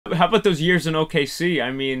how about those years in OKC?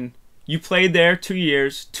 I mean, you played there 2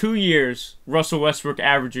 years. 2 years, Russell Westbrook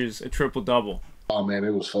averages a triple double. Oh man,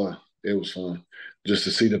 it was fun. It was fun just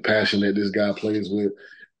to see the passion that this guy plays with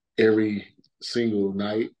every single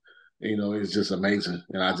night. It's just amazing.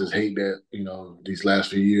 And I just hate that, these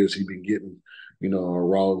last few years he's been getting, a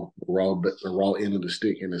raw end of the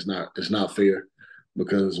stick, and it's not fair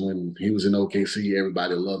because when he was in OKC,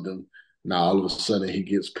 everybody loved him. Now all of a sudden he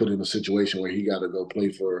gets put in a situation where he got to go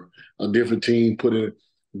play for a different team, put in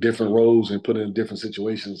different roles and put in different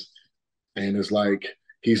situations, and it's like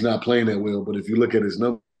he's not playing that well. But if you look at his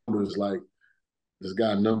numbers, like this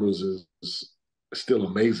guy numbers is still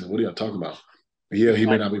amazing. What are y'all talking about? Yeah, he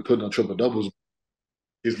may not be putting on triple doubles.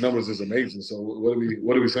 His numbers is amazing. So what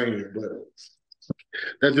are we saying here? But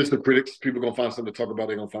that's just the critics. People gonna find something to talk about.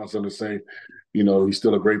 They're gonna find something to say. He's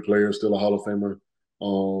still a great player, still a Hall of Famer,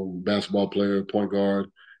 basketball player, point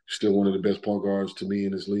guard, still one of the best point guards to me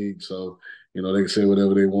in this league. So, they can say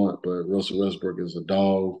whatever they want, but Russell Westbrook is a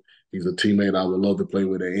dog. He's a teammate I would love to play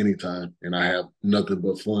with at any time. And I have nothing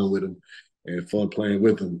but fun with him and fun playing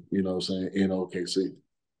with him, what I'm saying, in OKC.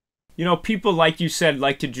 People, like you said,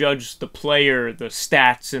 like to judge the player, the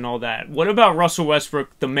stats, and all that. What about Russell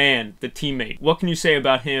Westbrook, the man, the teammate? What can you say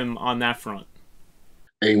about him on that front?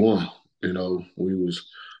 A1. We would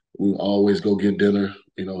always go get dinner,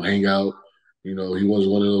 hang out. He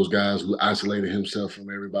wasn't one of those guys who isolated himself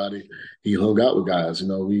from everybody. He hung out with guys.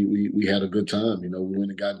 We had a good time. We went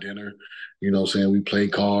and got dinner. Saying we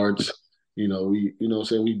played cards.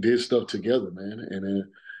 Saying we did stuff together, man. And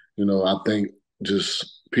then, I think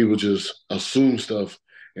just people just assume stuff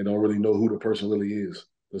and don't really know who the person really is.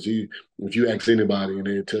 Because if you ask anybody and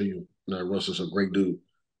they'll tell you, Russell's a great dude.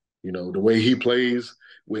 The way he plays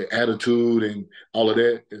with attitude and all of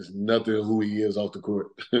that is nothing who he is off the court.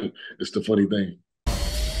 It's the funny thing.